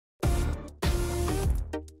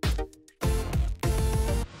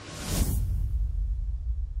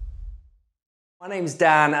My name's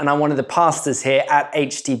Dan and I'm one of the pastors here at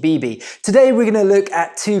HTBB. Today we're going to look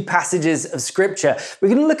at two passages of scripture. We're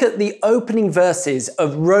going to look at the opening verses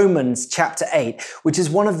of Romans chapter 8, which is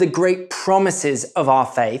one of the great promises of our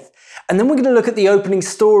faith. And then we're going to look at the opening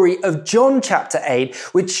story of John chapter 8,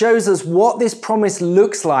 which shows us what this promise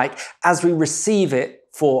looks like as we receive it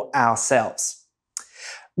for ourselves.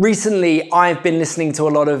 Recently, I've been listening to a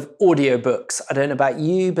lot of audiobooks. I don't know about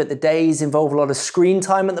you, but the days involve a lot of screen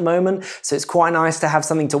time at the moment, so it's quite nice to have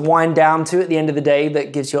something to wind down to at the end of the day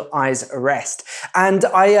that gives your eyes a rest. And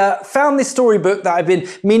I found this storybook that I've been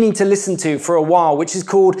meaning to listen to for a while, which is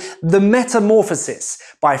called The Metamorphosis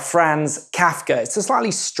by Franz Kafka. It's a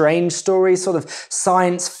slightly strange story, sort of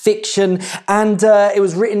science fiction, and it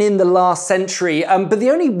was written in the last century. But the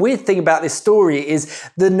only weird thing about this story is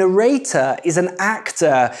the narrator is an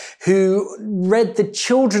actor who read the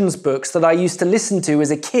children's books that I used to listen to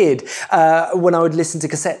as a kid when I would listen to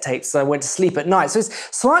cassette tapes so I went to sleep at night. So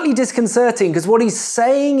it's slightly disconcerting because what he's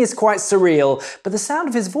saying is quite surreal, but the sound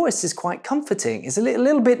of his voice is quite comforting. It's a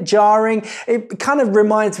little bit jarring. It kind of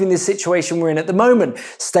reminds me of this situation we're in at the moment.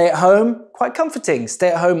 Stay at home, quite comforting. Stay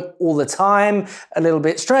at home all the time, a little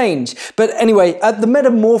bit strange. But anyway, The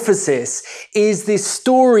Metamorphosis is this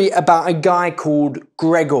story about a guy called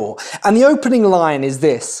Gregor. And the opening line is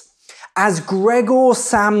this: "As Gregor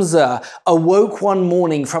Samsa awoke one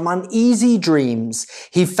morning from uneasy dreams,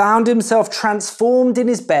 he found himself transformed in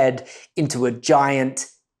his bed into a giant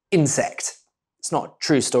insect." It's not a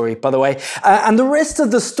true story, by the way. And the rest of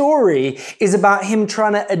the story is about him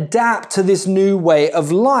trying to adapt to this new way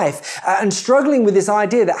of life and struggling with this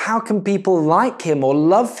idea that how can people like him or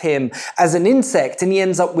love him as an insect? And he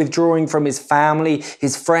ends up withdrawing from his family,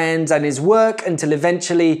 his friends, and his work until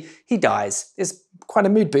eventually he dies. It's quite a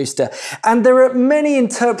mood booster. And there are many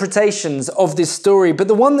interpretations of this story, but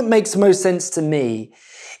the one that makes most sense to me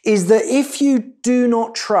is that if you do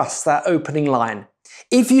not trust that opening line,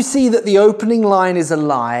 if you see that the opening line is a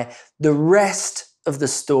lie, the rest of the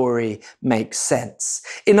story makes sense.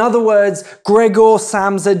 In other words, Gregor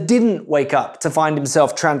Samsa didn't wake up to find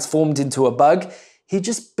himself transformed into a bug. He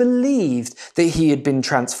just believed that he had been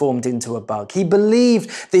transformed into a bug. He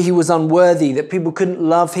believed that he was unworthy, that people couldn't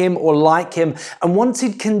love him or like him. And once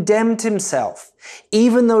he'd condemned himself,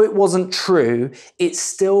 even though it wasn't true, it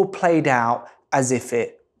still played out as if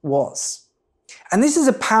it was. And this is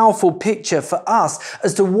a powerful picture for us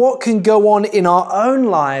as to what can go on in our own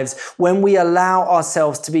lives when we allow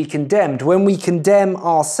ourselves to be condemned, when we condemn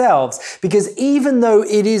ourselves. Because even though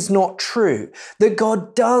it is not true that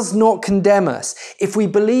God does not condemn us, if we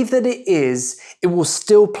believe that it is, it will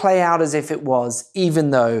still play out as if it was,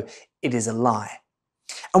 even though it is a lie.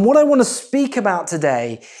 And what I want to speak about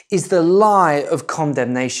today is the lie of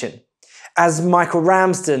condemnation. As Michael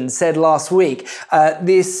Ramsden said last week,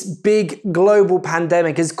 this big global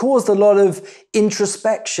pandemic has caused a lot of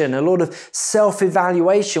introspection, a lot of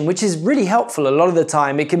self-evaluation, which is really helpful a lot of the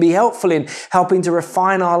time. It can be helpful in helping to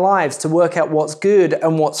refine our lives, to work out what's good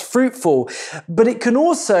and what's fruitful. But it can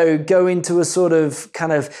also go into a sort of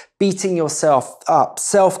kind of beating yourself up,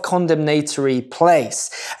 self-condemnatory place.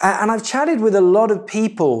 And I've chatted with a lot of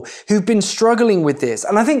people who've been struggling with this.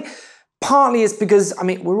 And I think partly it's because,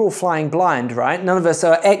 we're all flying blind, right? None of us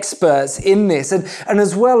are experts in this. And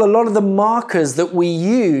as well, a lot of the markers that we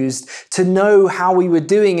used to know how we were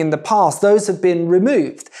doing in the past, those have been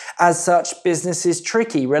removed. As such, business is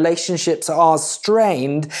tricky, relationships are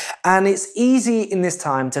strained, and it's easy in this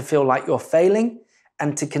time to feel like you're failing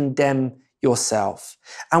and to condemn yourself.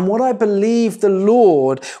 And what I believe the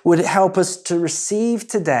Lord would help us to receive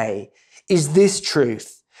today is this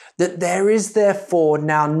truth: that there is therefore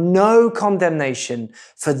now no condemnation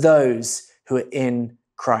for those who are in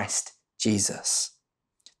Christ Jesus.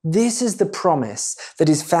 This is the promise that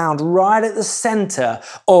is found right at the center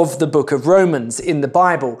of the book of Romans in the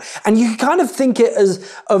Bible. And you can kind of think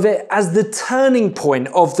of it as the turning point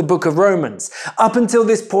of the book of Romans. Up until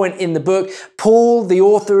this point in the book, Paul, the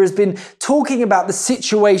author, has been talking about the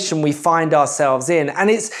situation we find ourselves in. And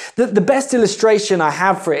it's the best illustration I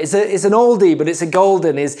have for it is an oldie, but it's a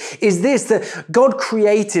golden, is this, that God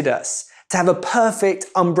created us to have a perfect,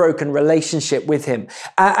 unbroken relationship with him.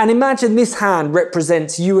 And imagine this hand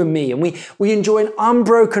represents you and me, and we enjoy an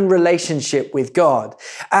unbroken relationship with God.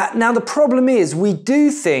 Now, the problem is we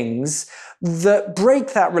do things that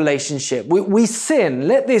break that relationship. We sin.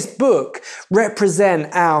 Let this book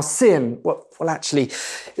represent our sin. Well, actually,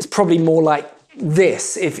 it's probably more like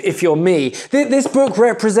this, if you're me. This book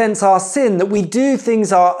represents our sin, that we do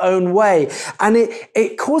things our own way, and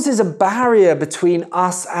it causes a barrier between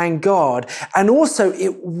us and God, and also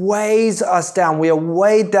it weighs us down. We are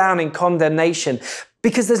weighed down in condemnation.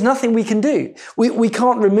 Because there's nothing we can do. We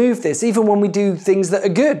can't remove this, even when we do things that are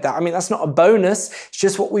good. That's not a bonus. It's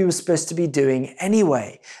just what we were supposed to be doing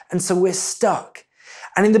anyway. And so we're stuck.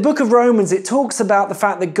 And in the book of Romans, it talks about the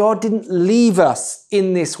fact that God didn't leave us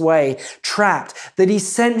in this way, trapped, that he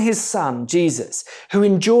sent his son, Jesus, who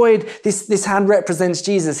enjoyed, this hand represents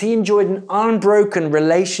Jesus. He enjoyed an unbroken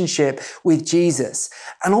relationship with Jesus.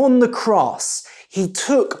 And on the cross, he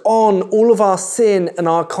took on all of our sin and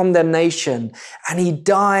our condemnation, and he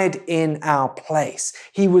died in our place.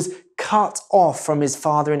 He was cut off from his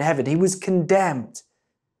Father in heaven. He was condemned.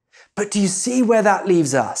 But do you see where that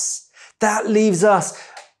leaves us? That leaves us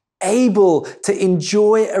able to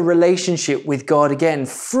enjoy a relationship with God again,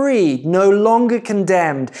 free, no longer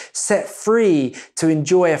condemned, set free to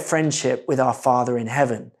enjoy a friendship with our Father in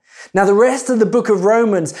heaven. Now, the rest of the book of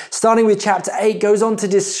Romans, starting with chapter 8, goes on to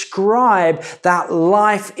describe that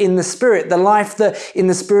life in the Spirit, the life in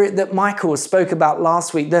the Spirit that Michael spoke about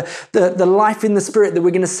last week, the life in the Spirit that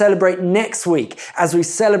we're going to celebrate next week as we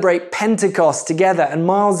celebrate Pentecost together. And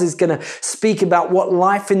Miles is going to speak about what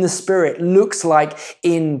life in the Spirit looks like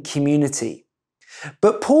in community.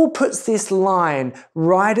 But Paul puts this line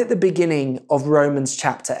right at the beginning of Romans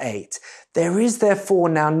chapter 8. There is therefore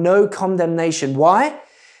now no condemnation. Why?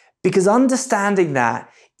 Because understanding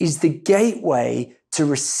that is the gateway to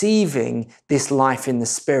receiving this life in the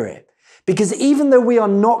Spirit. Because even though we are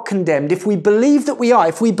not condemned, if we believe that we are,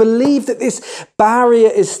 if we believe that this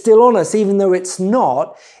barrier is still on us, even though it's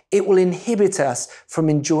not, it will inhibit us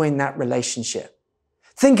from enjoying that relationship.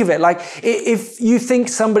 Think of it like if you think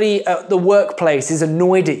somebody at the workplace is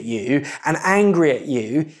annoyed at you and angry at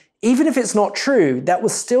you, even if it's not true, that will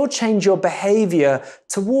still change your behavior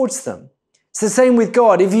towards them. It's the same with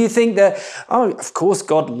God. If you think that, oh, of course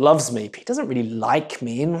God loves me, but he doesn't really like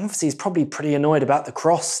me, and obviously he's probably pretty annoyed about the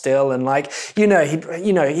cross still, and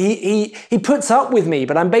he puts up with me,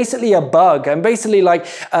 but I'm basically a bug. I'm basically like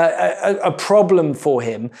a problem for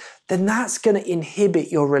him. Then that's going to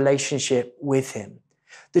inhibit your relationship with him.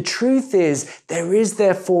 The truth is, there is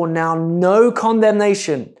therefore now no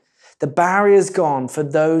condemnation. The barrier's gone for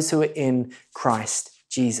those who are in Christ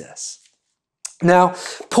Jesus. Now,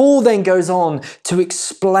 Paul then goes on to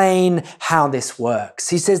explain how this works.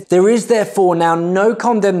 He says, there is therefore now no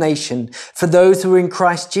condemnation for those who are in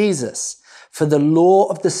Christ Jesus. For the law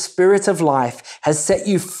of the Spirit of life has set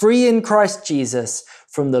you free in Christ Jesus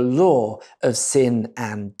from the law of sin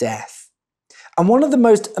and death. And one of the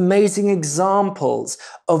most amazing examples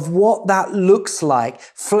of what that looks like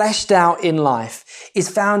fleshed out in life is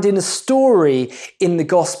found in a story in the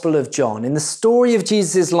Gospel of John, in the story of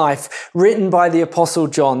Jesus' life written by the Apostle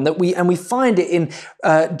John, and we find it in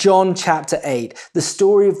John chapter 8, the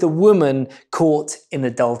story of the woman caught in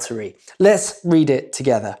adultery. Let's read it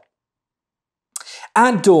together.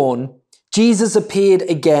 At dawn, Jesus appeared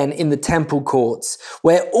again in the temple courts,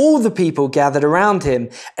 where all the people gathered around him,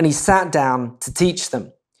 and he sat down to teach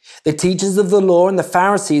them. The teachers of the law and the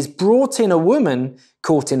Pharisees brought in a woman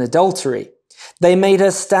caught in adultery. They made her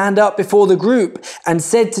stand up before the group and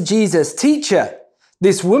said to Jesus, "Teacher,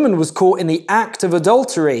 this woman was caught in the act of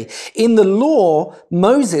adultery. In the law,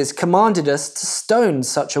 Moses commanded us to stone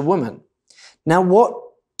such a woman. Now what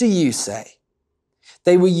do you say?"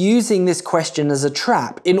 They were using this question as a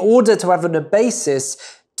trap in order to have a basis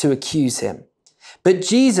to accuse him. But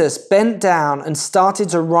Jesus bent down and started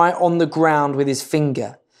to write on the ground with his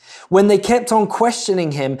finger. When they kept on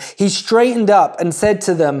questioning him, he straightened up and said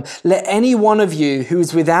to them, "Let any one of you who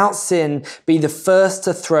is without sin be the first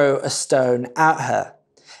to throw a stone at her."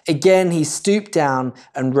 Again, he stooped down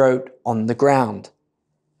and wrote on the ground.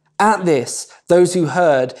 At this, those who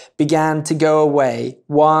heard began to go away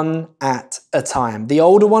one at a time, the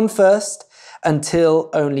older one first,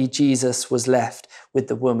 until only Jesus was left with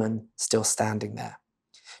the woman still standing there.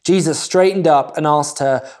 Jesus straightened up and asked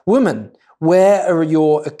her, "Woman, where are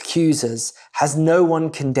your accusers? Has no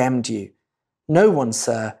one condemned you?" "No one,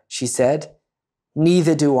 sir," she said.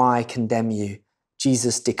 "Neither do I condemn you,"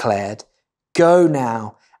 Jesus declared. "Go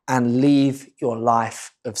now and leave your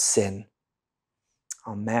life of sin."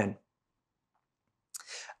 Amen.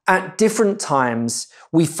 At different times,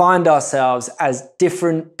 we find ourselves as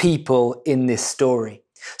different people in this story.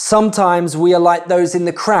 Sometimes we are like those in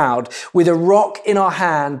the crowd with a rock in our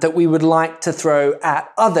hand that we would like to throw at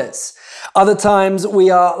others. Other times we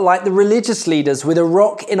are like the religious leaders with a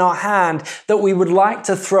rock in our hand that we would like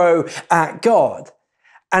to throw at God.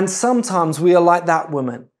 And sometimes we are like that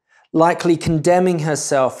woman, likely condemning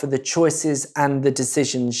herself for the choices and the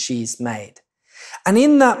decisions she's made. And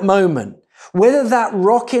in that moment, whether that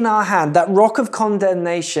rock in our hand, that rock of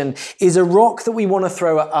condemnation, is a rock that we want to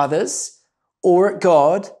throw at others or at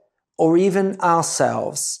God or even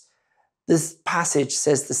ourselves, this passage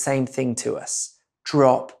says the same thing to us.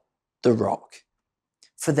 Drop the rock.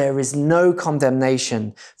 For there is no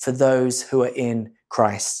condemnation for those who are in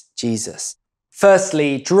Christ Jesus.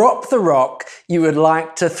 Firstly, drop the rock you would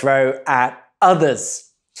like to throw at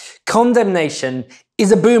others. Condemnation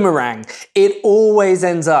is a boomerang. It always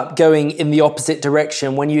ends up going in the opposite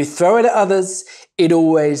direction. When you throw it at others, it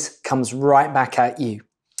always comes right back at you.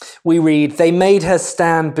 We read, they made her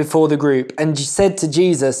stand before the group and said to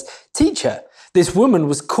Jesus, "Teacher, this woman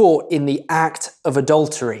was caught in the act of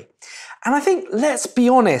adultery." And I think, let's be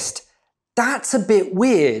honest, that's a bit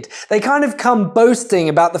weird. They kind of come boasting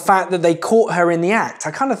about the fact that they caught her in the act.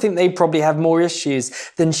 I kind of think they probably have more issues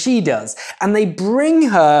than she does. And they bring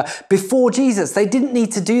her before Jesus. They didn't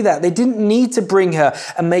need to do that. They didn't need to bring her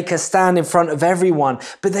and make her stand in front of everyone,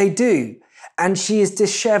 but they do. And she is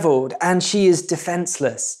disheveled and she is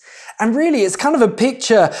defenseless. And really, it's kind of a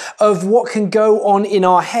picture of what can go on in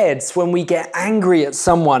our heads when we get angry at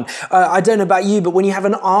someone. I don't know about you, but when you have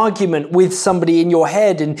an argument with somebody in your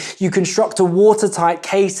head and you construct a watertight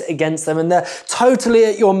case against them and they're totally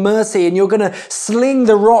at your mercy and you're going to sling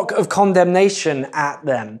the rock of condemnation at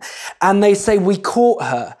them. And they say, "We caught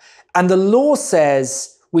her." And the law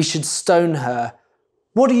says we should stone her.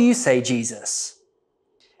 What do you say, Jesus?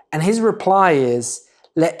 And his reply is,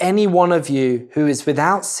 "Let any one of you who is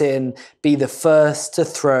without sin be the first to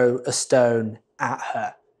throw a stone at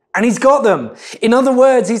her." And he's got them. In other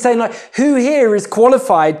words, he's saying, like, who here is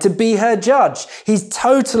qualified to be her judge? He's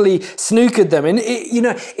totally snookered them. And,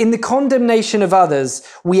 in the condemnation of others,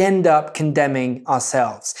 we end up condemning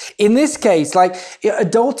ourselves. In this case, like,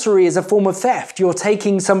 adultery is a form of theft. You're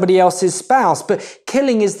taking somebody else's spouse, but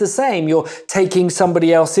killing is the same. You're taking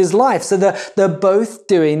somebody else's life. So they're both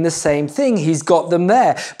doing the same thing. He's got them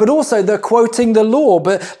there. But also, they're quoting the law.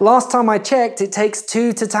 But last time I checked, it takes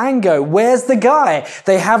two to tango. Where's the guy?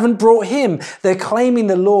 They haven't brought him. They're claiming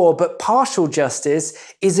the law, but partial justice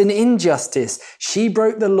is an injustice. She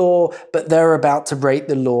broke the law, but they're about to break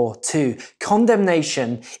the law too.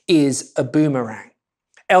 Condemnation is a boomerang.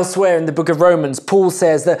 Elsewhere in the book of Romans, Paul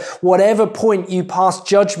says that whatever point you pass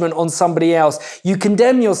judgment on somebody else, you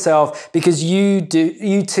condemn yourself because you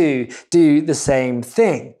too do the same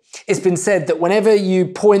thing. It's been said that whenever you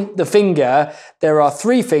point the finger, there are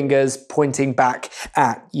three fingers pointing back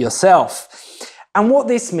at yourself. And what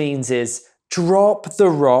this means is drop the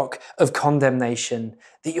rock of condemnation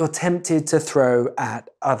that you're tempted to throw at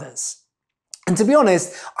others. And to be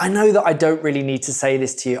honest, I know that I don't really need to say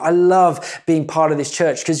this to you. I love being part of this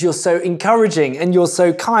church because you're so encouraging and you're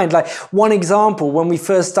so kind. Like one example, when we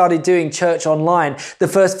first started doing church online, the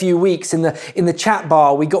first few weeks in the chat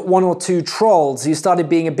bar, we got one or two trolls who started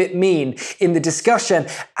being a bit mean in the discussion,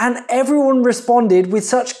 and everyone responded with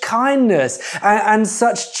such kindness and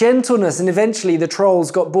such gentleness. And eventually the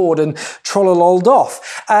trolls got bored and trollololed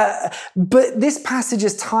off. But this passage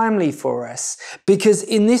is timely for us because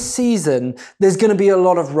in this season, there's going to be a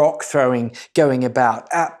lot of rock throwing going about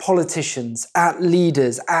at politicians, at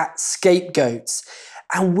leaders, at scapegoats.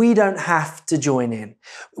 And we don't have to join in.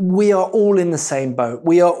 We are all in the same boat.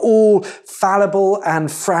 We are all fallible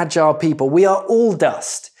and fragile people. We are all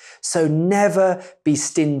dust. So never be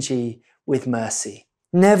stingy with mercy.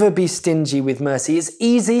 Never be stingy with mercy. It's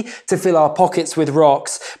easy to fill our pockets with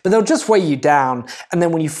rocks, but they'll just weigh you down. And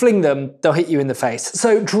then when you fling them, they'll hit you in the face.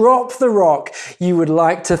 So drop the rock you would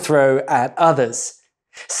like to throw at others.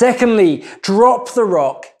 Secondly, drop the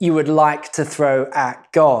rock you would like to throw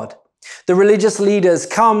at God. The religious leaders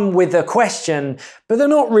come with a question, but they're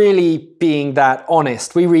not really being that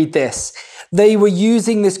honest. We read this. They were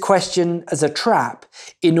using this question as a trap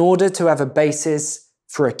in order to have a basis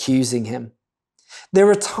for accusing him. There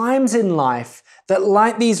are times in life that,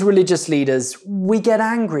 like these religious leaders, we get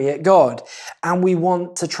angry at God and we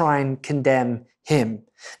want to try and condemn him.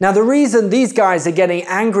 Now, the reason these guys are getting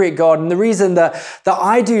angry at God and the reason that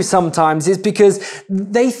I do sometimes is because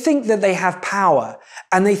they think that they have power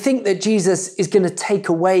and they think that Jesus is going to take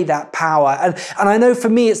away that power. And I know for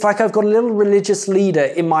me, it's like I've got a little religious leader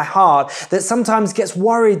in my heart that sometimes gets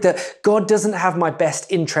worried that God doesn't have my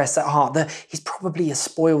best interests at heart, that he's probably a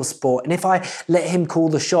spoil sport. And if I let him call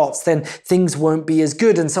the shots, then things won't be as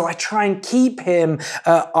good. And so I try and keep him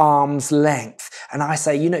at arm's length. And I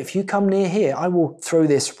say, if you come near here, I will throw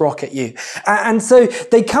this rock at you. And so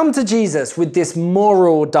they come to Jesus with this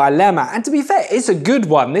moral dilemma. And to be fair, it's a good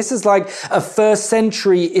one. This is like a first century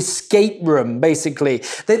escape room, basically.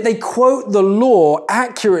 They quote the law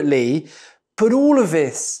accurately, but all of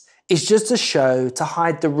this is just a show to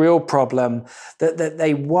hide the real problem, that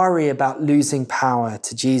they worry about losing power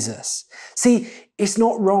to Jesus. See, it's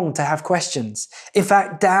not wrong to have questions. In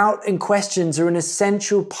fact, doubt and questions are an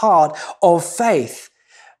essential part of faith.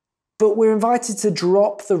 But we're invited to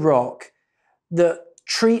drop the rock that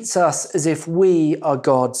treats us as if we are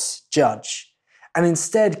God's judge, and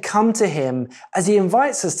instead come to him as he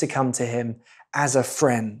invites us to come to him as a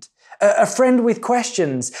friend. A friend with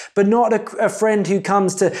questions, but not a friend who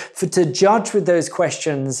comes to judge with those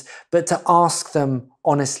questions, but to ask them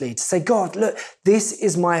honestly, to say, God, look, this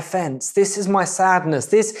is my offense, this is my sadness,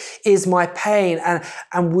 this is my pain,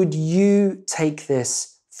 and would you take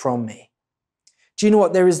this from me? Do you know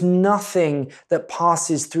what? There is nothing that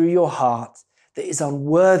passes through your heart that is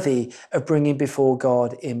unworthy of bringing before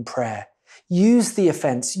God in prayer. Use the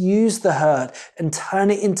offense, use the hurt, and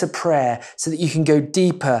turn it into prayer so that you can go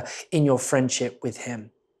deeper in your friendship with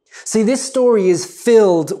him. See, this story is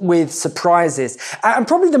filled with surprises. And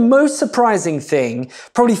probably the most surprising thing,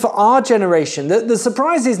 probably for our generation, the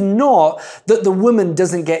surprise is not that the woman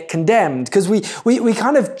doesn't get condemned, because we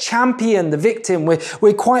kind of champion the victim.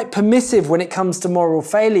 We're quite permissive when it comes to moral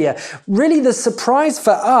failure. Really, the surprise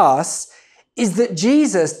for us is that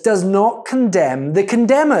Jesus does not condemn the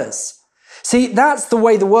condemners. See, that's the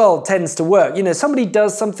way the world tends to work. You know, somebody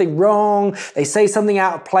does something wrong, they say something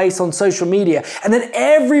out of place on social media, and then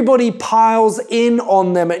everybody piles in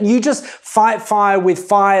on them, and you just fight fire with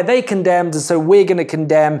fire. They condemned, and so we're going to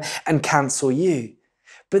condemn and cancel you.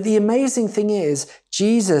 But the amazing thing is,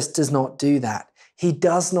 Jesus does not do that. He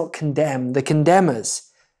does not condemn the condemners,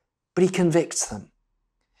 but he convicts them.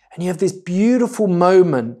 And you have this beautiful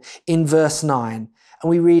moment in verse 9, and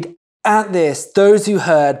we read, "At this, those who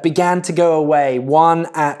heard began to go away, one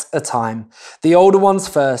at a time, the older ones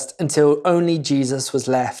first, until only Jesus was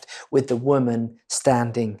left with the woman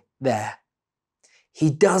standing there." He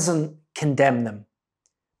doesn't condemn them,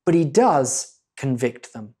 but he does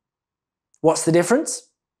convict them. What's the difference?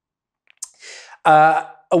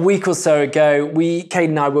 A week or so ago, Kate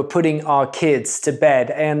and I were putting our kids to bed,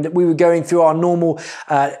 and we were going through our normal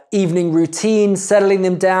evening routine, settling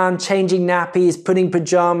them down, changing nappies, putting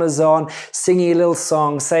pajamas on, singing a little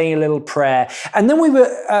song, saying a little prayer. And then we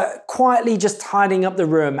were quietly just tidying up the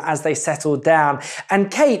room as they settled down. And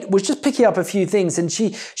Kate was just picking up a few things, and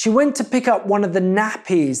she went to pick up one of the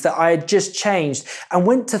nappies that I had just changed and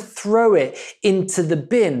went to throw it into the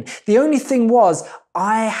bin. The only thing was,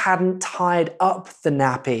 I hadn't tied up the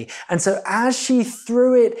nappy. And so as she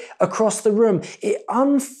threw it across the room, it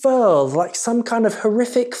unfurled like some kind of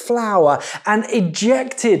horrific flower and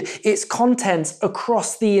ejected its contents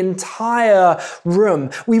across the entire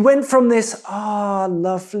room. We went from this,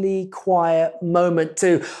 lovely, quiet moment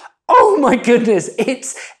to, oh my goodness,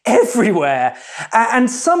 it's everywhere. And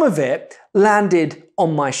some of it landed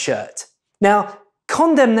on my shirt. Now,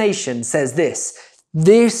 condemnation says this: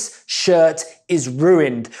 this shirt is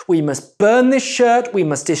ruined. We must burn this shirt. We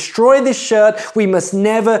must destroy this shirt. We must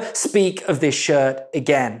never speak of this shirt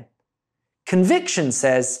again. Conviction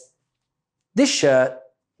says this shirt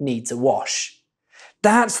needs a wash.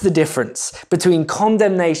 That's the difference between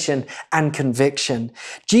condemnation and conviction.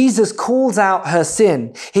 Jesus calls out her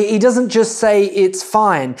sin. He doesn't just say it's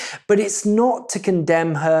fine, but it's not to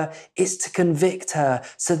condemn her, it's to convict her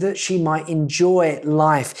so that she might enjoy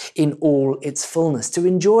life in all its fullness, to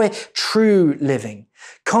enjoy true living.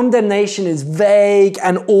 Condemnation is vague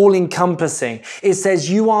and all-encompassing. It says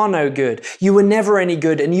you are no good, you were never any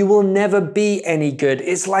good, and you will never be any good.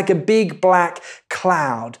 It's like a big black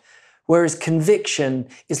cloud. Whereas conviction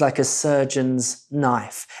is like a surgeon's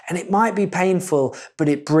knife. And it might be painful, but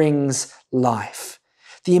it brings life.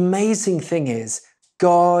 The amazing thing is,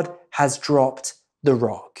 God has dropped the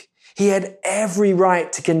rock. He had every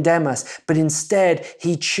right to condemn us, but instead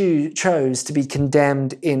he chose to be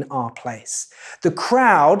condemned in our place. The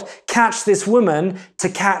crowd catch this woman to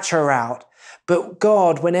catch her out. But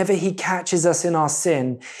God, whenever he catches us in our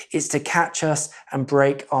sin, is to catch us and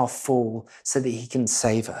break our fall so that he can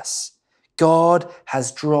save us. God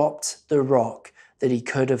has dropped the rock that he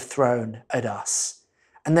could have thrown at us.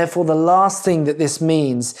 And therefore, the last thing that this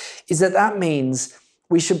means is that means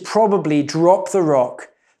we should probably drop the rock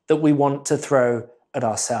that we want to throw at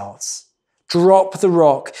ourselves. Drop the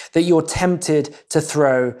rock that you're tempted to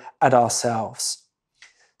throw at ourselves.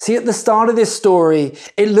 See, at the start of this story,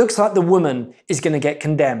 it looks like the woman is going to get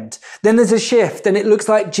condemned. Then there's a shift and it looks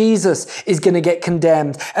like Jesus is going to get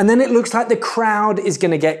condemned. And then it looks like the crowd is going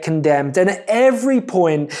to get condemned. And at every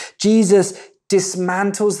point, Jesus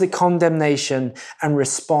dismantles the condemnation and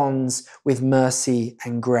responds with mercy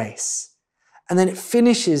and grace. And then it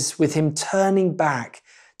finishes with him turning back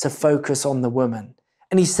to focus on the woman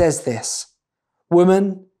And he says this,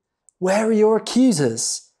 "Woman, where are your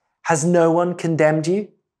accusers? Has no one condemned you?"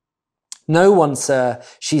 "No one, sir,"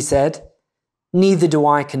 she said. "Neither do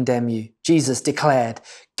I condemn you," Jesus declared.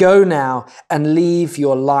 "Go now and leave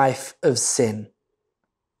your life of sin."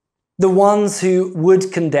 The ones who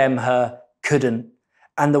would condemn her couldn't,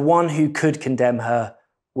 and the one who could condemn her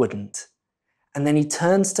wouldn't. And then he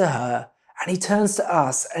turns to her and he turns to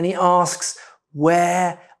us and he asks,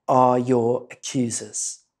 "Where are your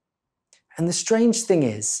accusers?" And the strange thing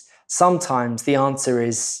is, sometimes the answer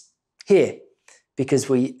is here, because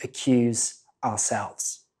we accuse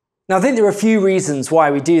ourselves. Now, I think there are a few reasons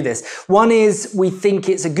why we do this. One is we think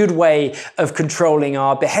it's a good way of controlling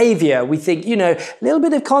our behavior. We think, a little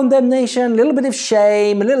bit of condemnation, a little bit of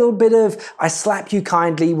shame, a little bit of "I slap you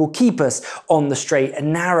kindly" will keep us on the straight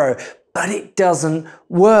and narrow. But it doesn't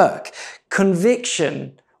work.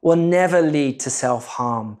 Conviction will never lead to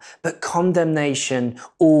self-harm, but condemnation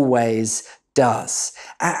always does.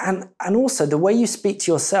 And also, the way you speak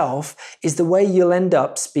to yourself is the way you'll end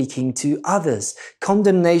up speaking to others.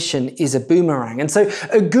 Condemnation is a boomerang. And so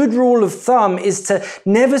a good rule of thumb is to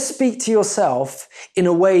never speak to yourself in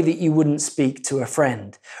a way that you wouldn't speak to a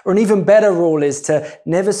friend. Or an even better rule is to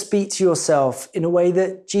never speak to yourself in a way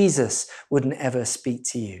that Jesus wouldn't ever speak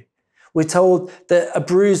to you. We're told that a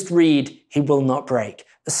bruised reed he will not break,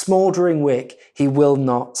 a smouldering wick he will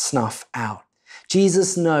not snuff out.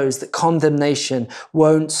 Jesus knows that condemnation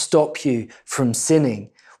won't stop you from sinning.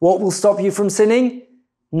 What will stop you from sinning?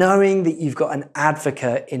 Knowing that you've got an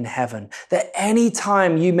advocate in heaven. That any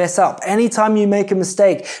time you mess up, any time you make a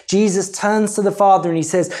mistake, Jesus turns to the Father and he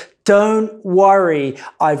says, "Don't worry,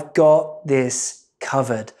 I've got this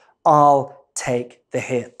covered. I'll take the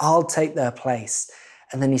hit. I'll take their place."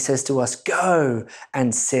 And then he says to us, "Go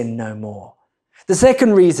and sin no more." The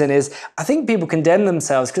second reason is, I think people condemn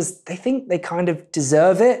themselves because they think they kind of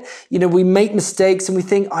deserve it. We make mistakes and we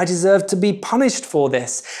think, "I deserve to be punished for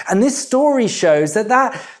this." And this story shows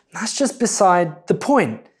that's just beside the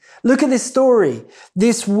point. Look at this story.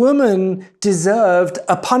 This woman deserved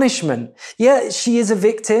a punishment. Yeah, she is a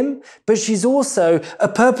victim, but she's also a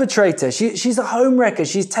perpetrator. She's a homewrecker.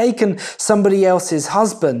 She's taken somebody else's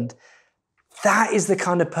husband. That is the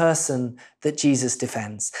kind of person that Jesus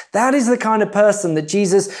defends. That is the kind of person that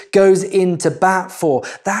Jesus goes into bat for.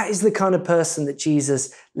 That is the kind of person that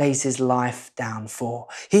Jesus lays his life down for.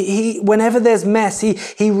 Whenever there's mess,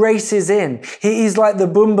 he races in. He's like the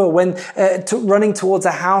Boomba when running towards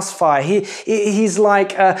a house fire. He's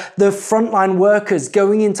like the frontline workers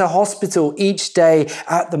going into hospital each day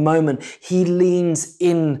at the moment. He leans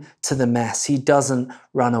into the mess. He doesn't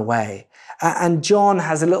run away. And John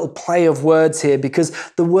has a little play of words here because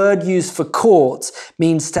the word used for court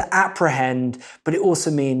means to apprehend, but it also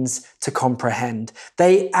means to comprehend.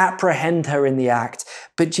 They apprehend her in the act,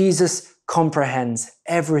 but Jesus comprehends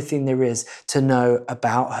everything there is to know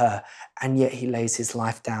about her, and yet he lays his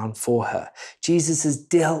life down for her. Jesus has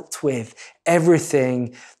dealt with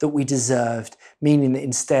everything that we deserved, meaning that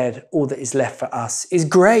instead all that is left for us is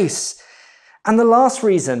grace. And the last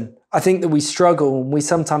reason I think that we struggle and we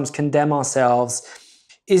sometimes condemn ourselves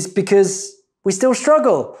is because we still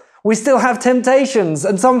struggle. We still have temptations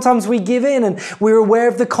and sometimes we give in and we're aware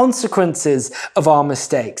of the consequences of our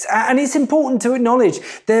mistakes. And it's important to acknowledge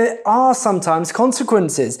there are sometimes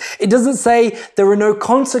consequences. It doesn't say there are no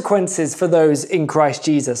consequences for those in Christ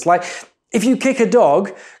Jesus. Like if you kick a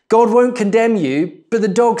dog, God won't condemn you, but the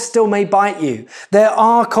dog still may bite you. There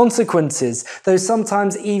are consequences, though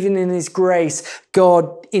sometimes even in his grace,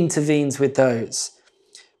 God intervenes with those.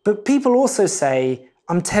 But people also say,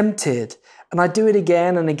 "I'm tempted, and I do it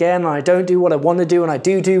again and again, and I don't do what I want to do, and I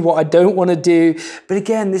do what I don't want to do." But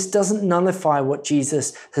again, this doesn't nullify what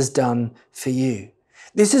Jesus has done for you.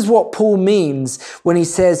 This is what Paul means when he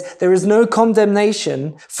says, "There is no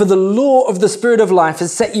condemnation, for the law of the Spirit of life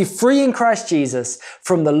has set you free in Christ Jesus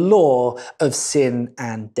from the law of sin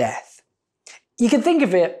and death." You can think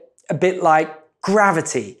of it a bit like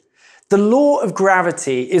gravity. The law of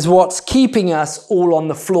gravity is what's keeping us all on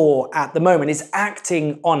the floor at the moment. It's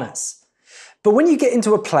acting on us. But when you get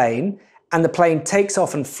into a plane and the plane takes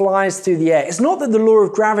off and flies through the air, it's not that the law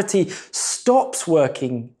of gravity stops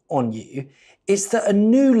working on you. It's that a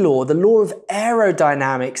new law, the law of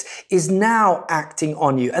aerodynamics, is now acting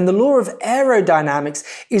on you. And the law of aerodynamics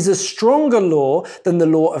is a stronger law than the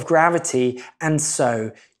law of gravity, and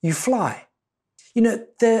so you fly. You know,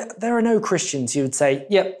 there are no Christians who would say,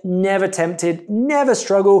 yep, never tempted, never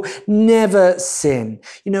struggle, never sin.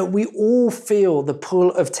 You know, we all feel the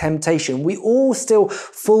pull of temptation. We all still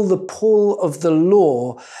feel the pull of the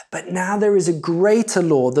law, but now there is a greater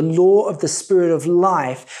law, the law of the Spirit of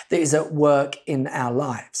life that is at work in our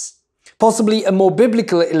lives. Possibly a more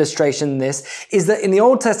biblical illustration than this is that in the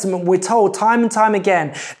Old Testament, we're told time and time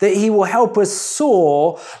again that he will help us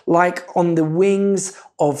soar like on the wings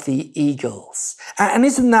of the eagles. And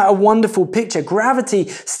isn't that a wonderful picture? Gravity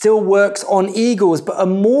still works on eagles, but a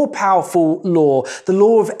more powerful law, the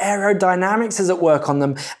law of aerodynamics, is at work on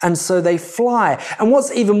them, and so they fly. And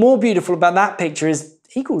what's even more beautiful about that picture is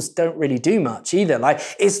eagles don't really do much either. Like,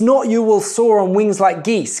 it's not you will soar on wings like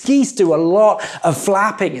geese. Geese do a lot of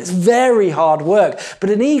flapping. It's very hard work. But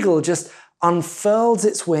an eagle just unfurls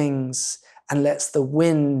its wings and lets the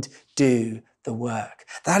wind do the work.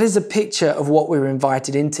 That is a picture of what we were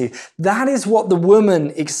invited into. That is what the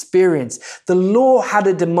woman experienced. The law had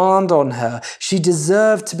a demand on her. She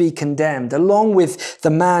deserved to be condemned, along with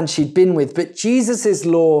the man she'd been with. But Jesus'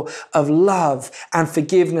 law of love and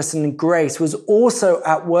forgiveness and grace was also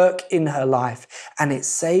at work in her life, and it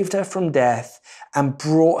saved her from death and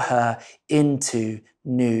brought her into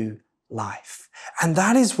new life. And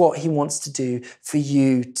that is what he wants to do for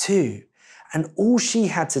you too. And all she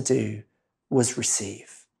had to do was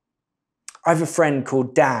receive. I have a friend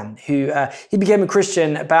called Dan who he became a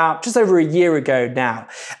Christian about just over a year ago now.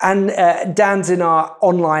 And Dan's in our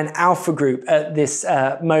online Alpha group at this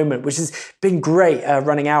moment, which has been great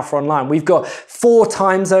running Alpha online. We've got 4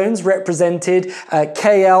 time zones represented,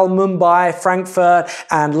 KL, Mumbai, Frankfurt,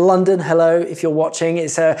 and London. Hello, if you're watching.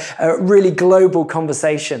 It's a really global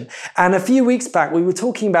conversation. And a few weeks back, we were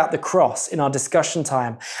talking about the cross in our discussion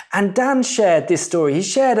time. And Dan shared this story. He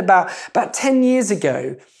shared about 10 years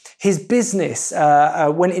ago, his business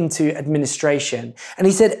went into administration, and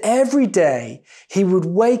he said every day he would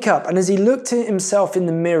wake up, and as he looked at himself in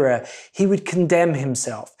the mirror, he would condemn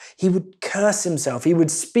himself. He would curse himself. He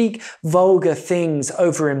would speak vulgar things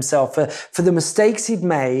over himself for the mistakes he'd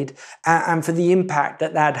made and for the impact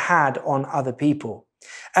that had on other people.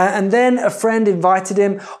 And then a friend invited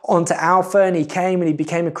him onto Alpha, and he came and he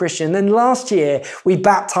became a Christian. And then last year, we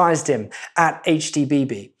baptized him at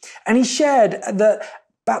HTBB. And he shared that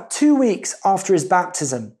about 2 weeks after his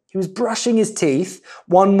baptism, he was brushing his teeth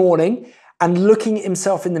one morning and looking at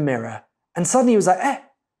himself in the mirror. And suddenly he was like,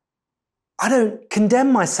 I don't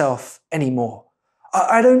condemn myself anymore.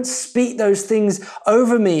 I don't speak those things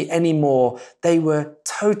over me anymore. They were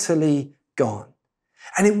totally gone.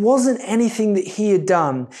 And it wasn't anything that he had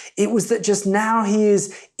done. It was that just now he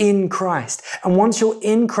is in Christ. And once you're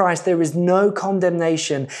in Christ, there is no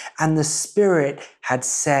condemnation, and the Spirit had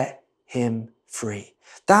set him free.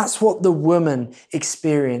 That's what the woman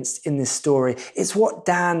experienced in this story. It's what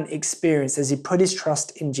Dan experienced as he put his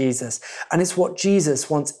trust in Jesus. And it's what Jesus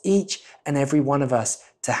wants each and every one of us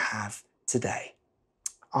to have today.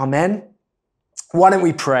 Amen. Why don't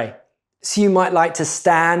we pray? So you might like to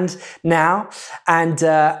stand now, and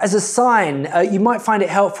as a sign, you might find it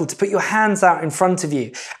helpful to put your hands out in front of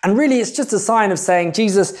you. And really, it's just a sign of saying,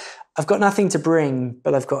 Jesus, I've got nothing to bring,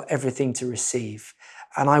 but I've got everything to receive.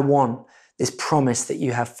 And I want this promise that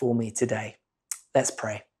you have for me today. Let's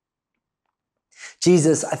pray.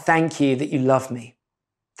 Jesus, I thank you that you love me.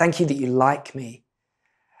 Thank you that you like me,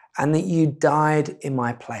 and that you died in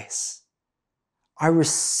my place. I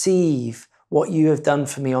receive what you have done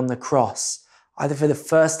for me on the cross, either for the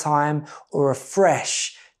first time or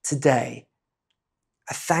afresh today.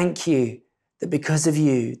 I thank you that because of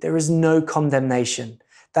you, there is no condemnation.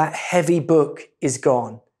 That heavy book is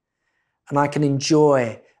gone, and I can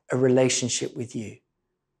enjoy a relationship with you.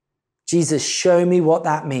 Jesus, show me what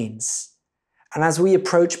that means. And as we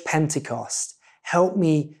approach Pentecost, help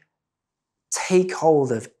me take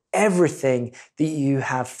hold of everything that you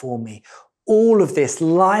have for me. All of this,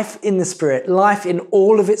 life in the Spirit, life in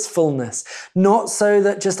all of its fullness, not so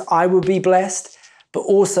that just I would be blessed, but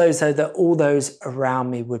also so that all those around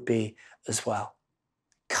me would be as well.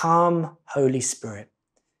 Come, Holy Spirit,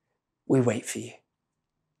 we wait for you.